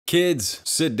Kids,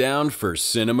 sit down for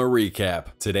cinema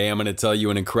recap. Today I'm going to tell you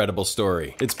an incredible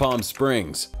story. It's Palm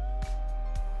Springs,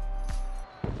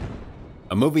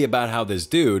 a movie about how this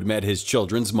dude met his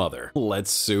children's mother.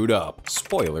 Let's suit up.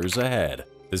 Spoilers ahead.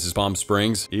 This is Palm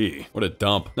Springs. What a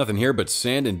dump. Nothing here but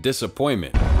sand and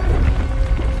disappointment.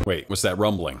 Wait, what's that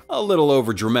rumbling? A little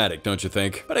over dramatic, don't you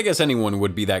think? But I guess anyone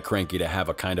would be that cranky to have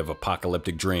a kind of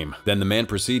apocalyptic dream. Then the man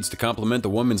proceeds to compliment the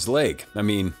woman's leg. I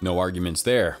mean, no arguments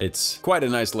there. It's quite a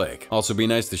nice leg. Also be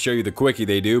nice to show you the quickie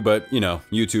they do, but you know,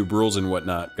 YouTube rules and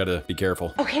whatnot. Gotta be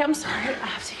careful. Okay, I'm sorry. I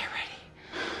have to get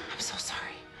ready. I'm so sorry.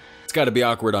 It's gotta be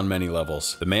awkward on many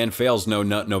levels. The man fails No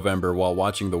Nut November while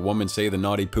watching the woman say the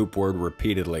naughty poop word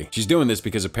repeatedly. She's doing this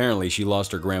because apparently she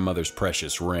lost her grandmother's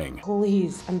precious ring.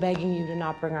 Please, I'm begging you to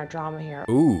not bring our drama here.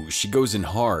 Ooh, she goes in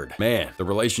hard. Man, the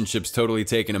relationship's totally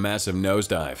taken a massive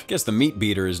nosedive. Guess the meat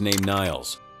beater is named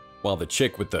Niles, while the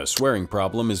chick with the swearing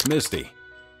problem is Misty.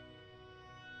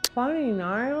 Funny,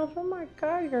 Niles. Oh my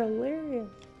God, you're hilarious.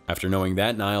 After knowing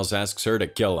that, Niles asks her to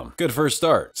kill him. Good first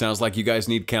start. Sounds like you guys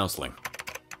need counseling.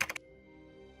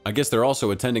 I guess they're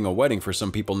also attending a wedding for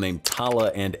some people named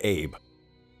Tala and Abe.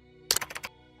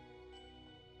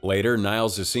 Later,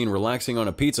 Niles is seen relaxing on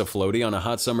a pizza floaty on a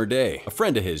hot summer day. A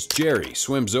friend of his, Jerry,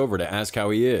 swims over to ask how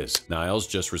he is. Niles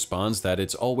just responds that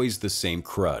it's always the same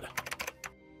crud.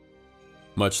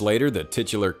 Much later, the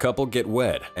titular couple get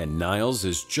wed, and Niles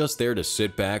is just there to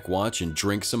sit back, watch, and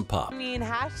drink some pop. I mean,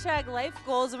 hashtag life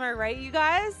goals, am I right, you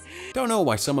guys? Don't know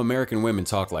why some American women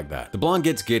talk like that. The blonde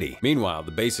gets giddy. Meanwhile,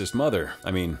 the bassist mother,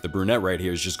 the brunette right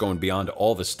here, is just going beyond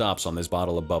all the stops on this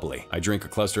bottle of bubbly. I drink a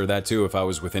cluster of that too if I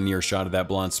was within earshot of that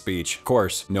blonde's speech. Of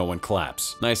course, no one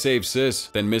claps. Nice save, sis.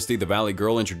 Then Misty, the valley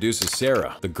girl, introduces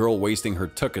Sarah, the girl wasting her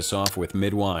tuchus off with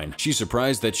mid-wine. She's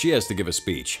surprised that she has to give a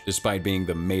speech, despite being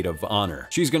the maid of honor.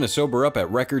 She's gonna sober up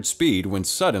at record speed when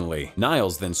suddenly,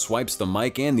 Niles then swipes the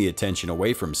mic and the attention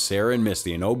away from Sarah and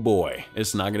Misty, and oh boy,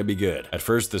 it's not gonna be good. At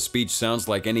first, the speech sounds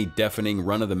like any deafening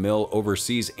run-of-the-mill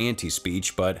overseas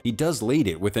anti-speech, but he does lead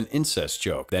it with an incest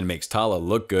joke, then makes Tala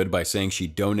look good by saying she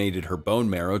donated her bone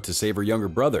marrow to save her younger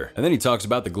brother, and then he talks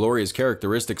about the glorious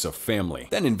characteristics of family,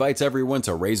 then invites everyone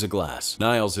to raise a glass.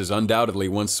 Niles is undoubtedly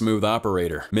one smooth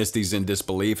operator. Misty's in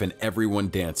disbelief and everyone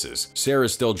dances.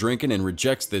 Sarah's still drinking and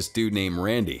rejects this dude named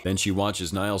Randy. Then she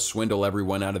watches Niles swindle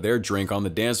everyone out of their drink on the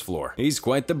dance floor. He's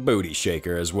quite the booty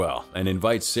shaker as well, and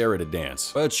invites Sarah to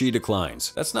dance, but she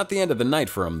declines. That's not the end of the night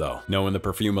for him though. Knowing the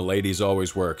perfume of ladies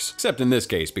always works, except in this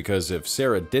case because if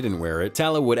Sarah didn't wear it,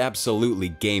 Tala would absolutely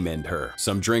game end her.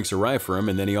 Some drinks arrive for him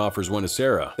and then he offers one to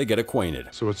Sarah. They get acquainted.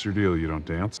 So what's your deal? You don't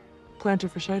dance?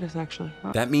 Plantar fasciitis, actually.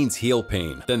 That means heel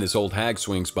pain. Then this old hag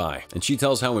swings by, and she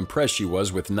tells how impressed she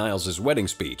was with Niles' wedding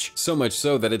speech. So much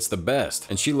so that it's the best,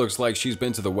 and she looks like she's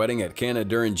been to the wedding at Cana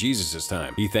during Jesus'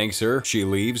 time. He thanks her, she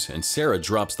leaves, and Sarah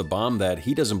drops the bomb that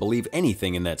he doesn't believe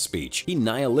anything in that speech. He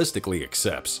nihilistically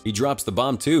accepts. He drops the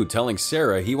bomb too, telling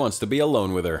Sarah he wants to be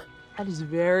alone with her. That is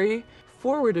very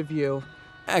forward of you.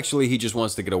 Actually, he just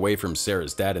wants to get away from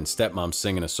Sarah's dad and stepmom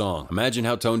singing a song. Imagine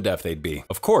how tone deaf they'd be.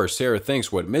 Of course, Sarah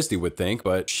thinks what Misty would think,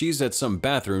 but she's at some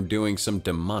bathroom doing some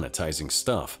demonetizing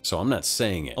stuff. So I'm not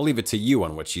saying it. I'll leave it to you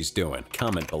on what she's doing.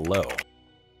 Comment below.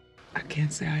 I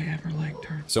can't say I ever liked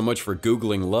her. So much for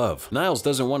Googling love. Niles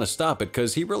doesn't want to stop it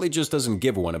because he really just doesn't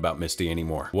give one about Misty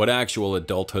anymore. What actual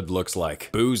adulthood looks like.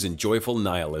 Booze and joyful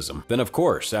nihilism. Then of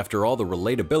course, after all the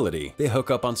relatability, they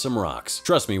hook up on some rocks.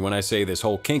 Trust me when I say this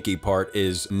whole kinky part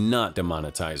is not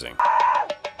demonetizing.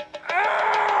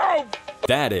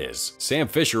 That is. Sam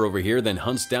Fisher over here then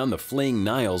hunts down the fleeing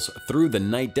Niles through the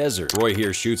night desert. Roy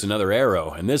here shoots another arrow,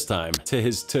 and this time to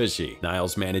his tushy.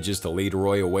 Niles manages to lead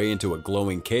Roy away into a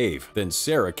glowing cave. Then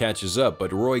Sarah catches up,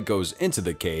 but Roy goes into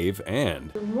the cave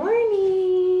and... Good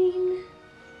morning!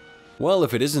 Well,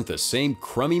 if it isn't the same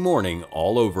crummy morning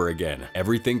all over again.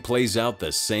 Everything plays out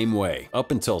the same way, up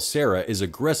until Sarah is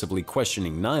aggressively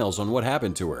questioning Niles on what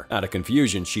happened to her. Out of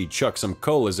confusion, she chucks some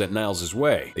colas at Niles'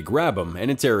 way. They grab him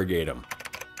and interrogate him.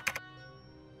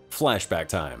 Flashback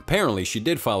time. Apparently, she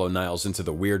did follow Niles into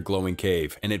the weird glowing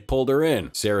cave, and it pulled her in.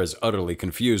 Sarah's utterly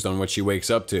confused on what she wakes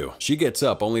up to. She gets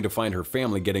up only to find her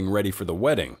family getting ready for the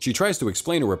wedding. She tries to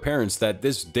explain to her parents that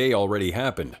this day already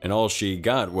happened, and all she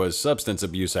got was substance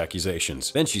abuse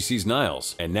accusations. Then she sees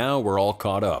Niles, and now we're all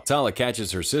caught up. Tala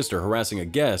catches her sister harassing a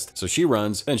guest, so she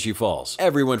runs, then she falls.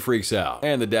 Everyone freaks out,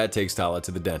 and the dad takes Tala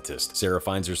to the dentist. Sarah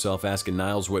finds herself asking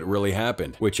Niles what really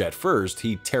happened, which at first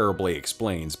he terribly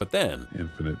explains, but then...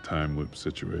 Infinite time loop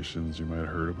situations you might have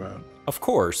heard about. Of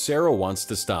course, Sarah wants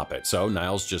to stop it, so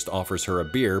Niles just offers her a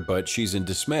beer, but she's in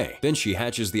dismay. Then she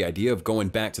hatches the idea of going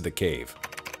back to the cave.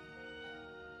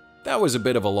 That was a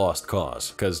bit of a lost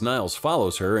cause, because Niles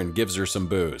follows her and gives her some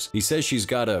booze. He says she's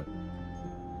got a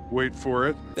Wait for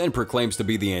it. then proclaims to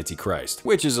be the Antichrist,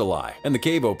 which is a lie, and the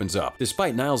cave opens up.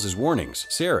 Despite Niles' warnings,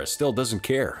 Sarah still doesn't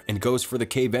care and goes for the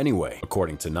cave anyway.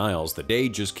 According to Niles, the day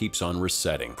just keeps on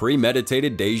resetting.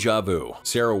 Premeditated deja vu.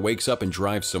 Sarah wakes up and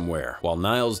drives somewhere, while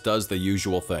Niles does the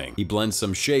usual thing. He blends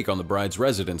some shake on the bride's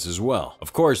residence as well.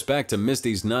 Of course, back to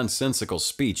Misty's nonsensical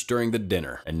speech during the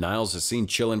dinner, and Niles is seen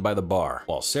chilling by the bar,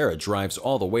 while Sarah drives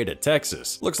all the way to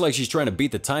Texas. Looks like she's trying to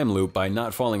beat the time loop by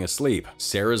not falling asleep.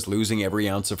 Sarah's losing every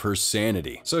ounce of her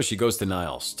sanity. So she goes to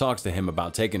Niles, talks to him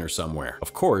about taking her somewhere.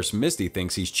 Of course, Misty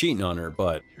thinks he's cheating on her,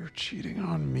 but You're cheating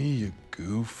on me, you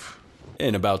goof.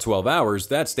 in about 12 hours,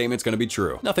 that statement's gonna be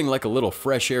true. Nothing like a little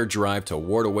fresh air drive to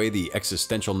ward away the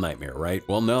existential nightmare, right?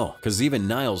 Well, no, because even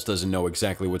Niles doesn't know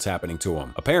exactly what's happening to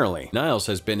him. Apparently, Niles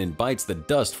has been in bites the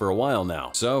dust for a while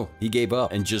now, so he gave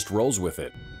up and just rolls with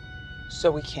it. So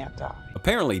we can't die.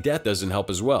 Apparently, death doesn't help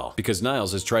as well, because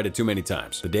Niles has tried it too many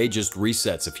times. The day just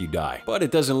resets if you die. But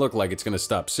it doesn't look like it's gonna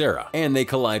stop Sarah, and they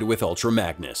collide with Ultra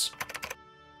Magnus.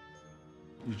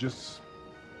 You just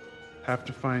have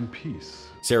to find peace.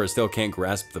 Sarah still can't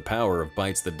grasp the power of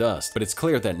Bites the Dust, but it's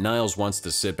clear that Niles wants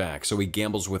to sit back, so he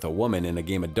gambles with a woman in a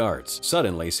game of darts.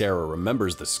 Suddenly, Sarah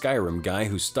remembers the Skyrim guy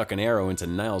who stuck an arrow into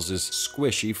Niles'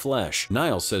 squishy flesh.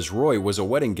 Niles says Roy was a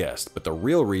wedding guest, but the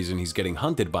real reason he's getting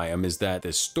hunted by him is that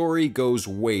this story goes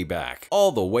way back.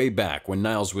 All the way back when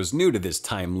Niles was new to this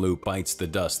time loop Bites the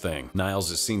Dust thing.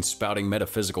 Niles is seen spouting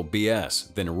metaphysical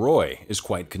BS, then Roy is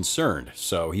quite concerned,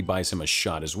 so he buys him a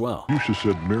shot as well. Confucius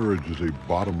said marriage is a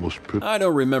bottomless pit. I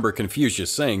don't remember Confucius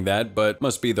saying that, but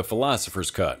must be the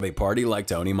philosopher's cut. They party like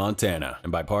Tony Montana.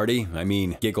 And by party, I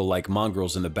mean giggle like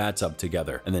mongrels in the bathtub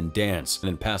together, and then dance, and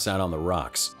then pass out on the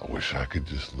rocks. I wish I could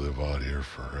just live out here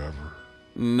forever.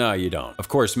 No, you don't. Of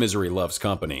course, misery loves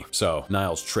company. So,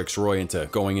 Niles tricks Roy into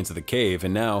going into the cave,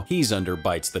 and now he's under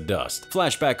Bites the Dust.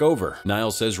 Flashback over.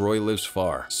 Niles says Roy lives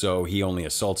far, so he only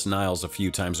assaults Niles a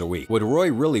few times a week. What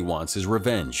Roy really wants is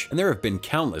revenge. And there have been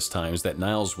countless times that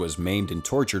Niles was maimed and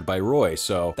tortured by Roy,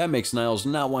 so that makes Niles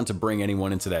not want to bring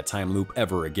anyone into that time loop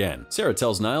ever again. Sarah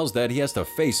tells Niles that he has to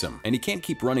face him, and he can't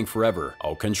keep running forever.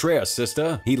 Au contraire,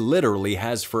 sister. He literally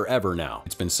has forever now.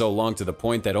 It's been so long to the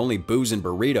point that only booze and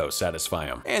burritos satisfy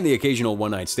him. And the occasional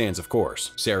one-night stands, of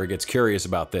course. Sarah gets curious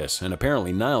about this, and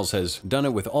apparently Niles has done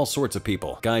it with all sorts of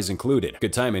people, guys included.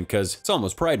 Good timing, cause it's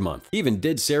almost Pride Month. He even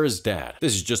did Sarah's dad.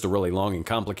 This is just a really long and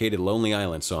complicated Lonely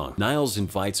Island song. Niles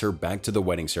invites her back to the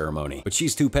wedding ceremony, but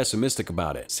she's too pessimistic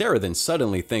about it. Sarah then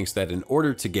suddenly thinks that in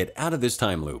order to get out of this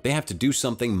time loop, they have to do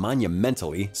something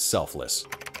monumentally selfless.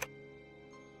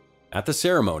 At the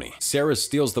ceremony, Sarah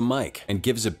steals the mic and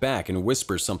gives it back and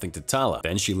whispers something to Tala.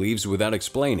 Then she leaves without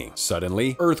explaining.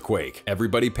 Suddenly, earthquake.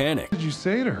 Everybody panic. What did you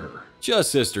say to her?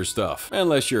 Just sister stuff,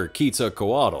 unless you're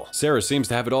Quetzalcoatl. Sarah seems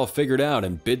to have it all figured out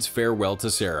and bids farewell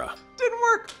to Sarah. Didn't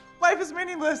work. Life is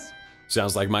meaningless.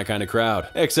 Sounds like my kind of crowd,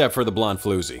 except for the blonde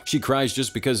floozy. She cries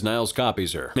just because Niles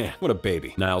copies her. Man, what a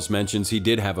baby. Niles mentions he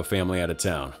did have a family out of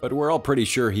town, but we're all pretty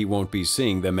sure he won't be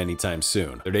seeing them anytime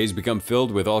soon. Their days become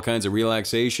filled with all kinds of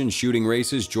relaxation, shooting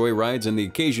races, joy rides, and the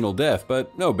occasional death,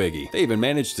 but no biggie. They even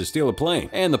managed to steal a plane,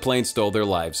 and the plane stole their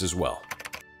lives as well.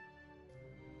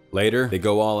 Later, they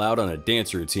go all out on a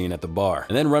dance routine at the bar,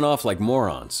 and then run off like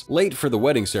morons. Late for the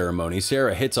wedding ceremony,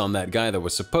 Sarah hits on that guy that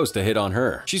was supposed to hit on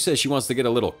her. She says she wants to get a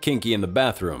little kinky in the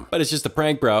bathroom, but it's just a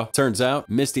prank, bro. Turns out,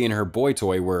 Misty and her boy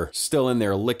toy were still in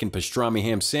there licking pastrami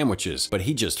ham sandwiches, but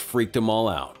he just freaked them all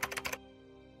out.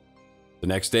 The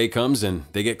next day comes and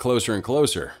they get closer and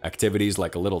closer. Activities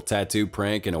like a little tattoo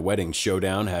prank and a wedding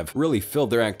showdown have really filled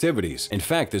their activities. In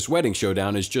fact, this wedding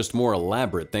showdown is just more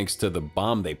elaborate thanks to the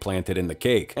bomb they planted in the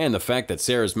cake. And the fact that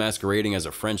Sarah's masquerading as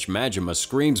a French Majima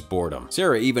screams boredom.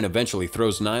 Sarah even eventually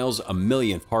throws Niles a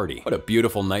millionth party. What a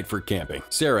beautiful night for camping.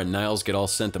 Sarah and Niles get all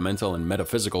sentimental and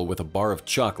metaphysical with a bar of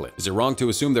chocolate. Is it wrong to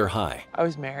assume they're high? I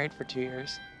was married for 2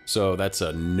 years. So that's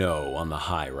a no on the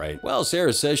high, right? Well,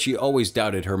 Sarah says she always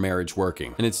doubted her marriage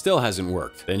working, and it still hasn't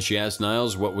worked. Then she asks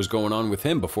Niles what was going on with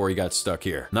him before he got stuck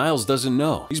here. Niles doesn't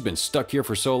know. He's been stuck here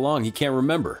for so long he can't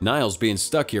remember. Niles being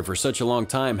stuck here for such a long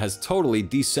time has totally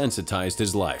desensitized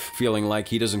his life, feeling like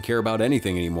he doesn't care about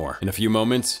anything anymore. In a few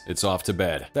moments, it's off to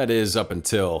bed. That is, up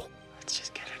until... Let's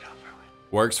just get it over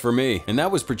with. Works for me, and that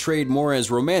was portrayed more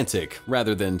as romantic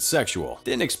rather than sexual.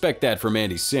 Didn't expect that from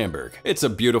Andy Samberg. It's a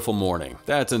beautiful morning.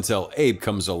 That's until Abe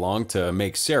comes along to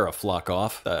make Sarah flock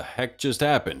off. The heck just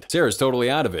happened? Sarah's totally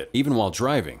out of it, even while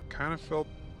driving. Kind of felt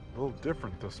a little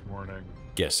different this morning.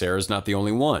 Guess Sarah's not the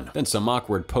only one. Then some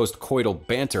awkward post-coital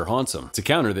banter haunts him. To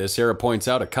counter this, Sarah points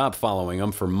out a cop following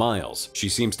him for miles. She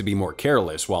seems to be more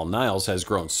careless, while Niles has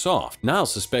grown soft.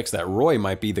 Niles suspects that Roy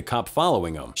might be the cop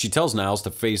following him. She tells Niles to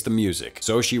face the music,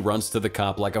 so she runs to the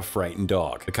cop like a frightened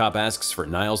dog. The cop asks for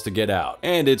Niles to get out,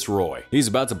 and it's Roy. He's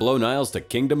about to blow Niles to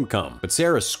kingdom come, but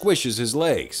Sarah squishes his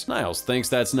legs. Niles thinks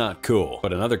that's not cool,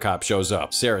 but another cop shows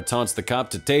up. Sarah taunts the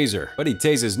cop to tase her, but he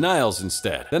tases Niles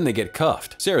instead. Then they get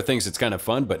cuffed. Sarah thinks it's kind of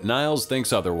fun, but Niles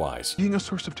thinks otherwise. Being a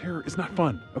source of terror is not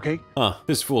fun, okay?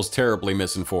 This fool's terribly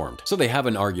misinformed. So they have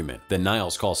an argument. Then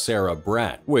Niles calls Sarah a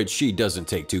brat, which she doesn't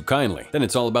take too kindly. Then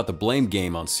it's all about the blame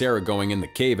game on Sarah going in the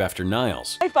cave after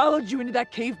Niles. I followed you into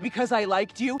that cave because I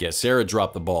liked you. Guess Sarah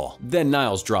dropped the ball. Then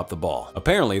Niles dropped the ball.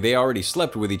 Apparently, they already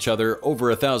slept with each other over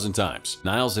 1,000 times.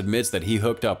 Niles admits that he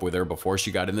hooked up with her before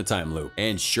she got in the time loop,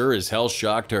 and sure as hell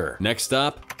shocked her. Next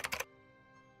stop,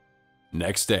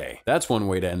 next day. That's one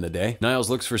way to end the day. Niles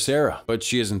looks for Sarah, but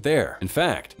she isn't there. In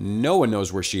fact, no one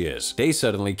knows where she is. Days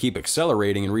suddenly keep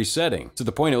accelerating and resetting, to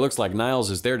the point it looks like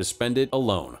Niles is there to spend it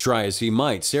alone. Try as he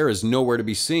might, Sarah's nowhere to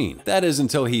be seen. That is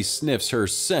until he sniffs her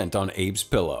scent on Abe's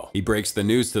pillow. He breaks the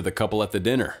news to the couple at the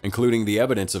dinner, including the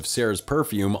evidence of Sarah's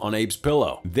perfume on Abe's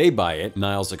pillow. They buy it.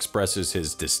 Niles expresses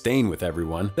his disdain with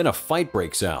everyone. Then a fight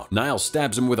breaks out. Niles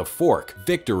stabs him with a fork.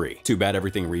 Victory. Too bad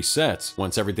everything resets.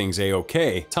 Once everything's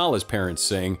a-okay, Tala's parents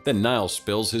sing, then Niles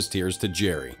spills his tears to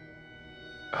Jerry.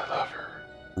 I love her.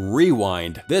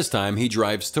 Rewind. This time he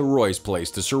drives to Roy's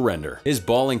place to surrender. His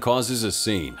bawling causes a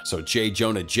scene, so J.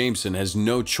 Jonah Jameson has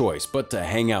no choice but to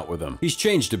hang out with him. He's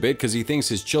changed a bit because he thinks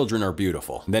his children are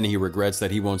beautiful. Then he regrets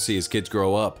that he won't see his kids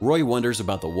grow up. Roy wonders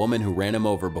about the woman who ran him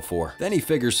over before. Then he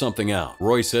figures something out.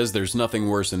 Roy says there's nothing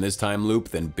worse in this time loop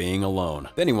than being alone.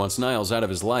 Then he wants Niles out of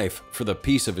his life for the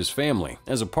peace of his family.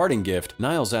 As a parting gift,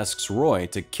 Niles asks Roy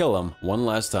to kill him one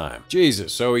last time.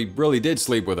 Jesus, so he really did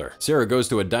sleep with her. Sarah goes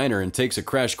to a diner and takes a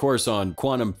crash course on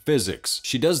quantum physics.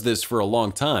 She does this for a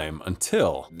long time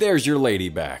until there's your lady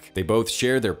back. They both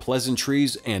share their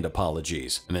pleasantries and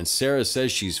apologies, and then Sarah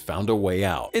says she's found a way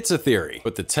out. It's a theory,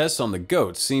 but the tests on the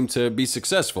goats seem to be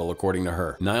successful according to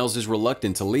her. Niles is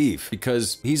reluctant to leave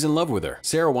because he's in love with her.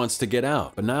 Sarah wants to get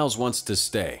out, but Niles wants to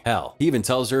stay. Hell, he even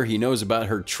tells her he knows about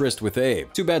her tryst with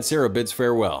Abe. Too bad Sarah bids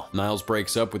farewell. Niles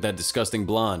breaks up with that disgusting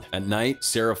blonde. At night,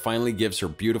 Sarah finally gives her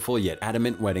beautiful yet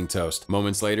adamant wedding toast.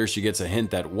 Moments later, she gets a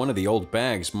hint that one of the old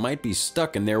bags might be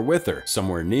stuck in there with her.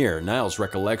 Somewhere near, Niles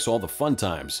recollects all the fun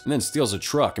times, and then steals a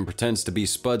truck and pretends to be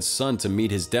Spud's son to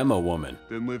meet his demo woman.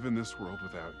 Then live in this world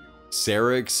without you.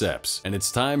 Sarah accepts, and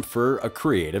it's time for a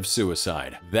creative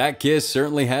suicide. That kiss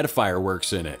certainly had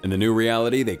fireworks in it. In the new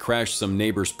reality, they crashed some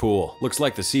neighbor's pool. Looks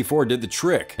like the C4 did the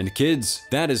trick. And kids,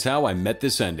 that is how I met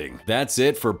this ending. That's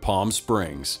it for Palm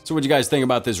Springs. So what do you guys think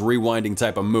about this rewinding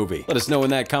type of movie? Let us know in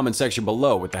that comment section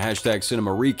below with the hashtag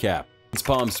Cinema Recap. It's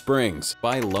Palm Springs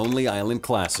by Lonely Island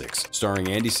Classics, starring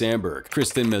Andy Samberg,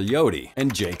 Kristen Milioti,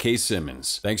 and J.K.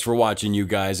 Simmons. Thanks for watching, you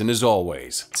guys, and as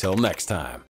always, till next time.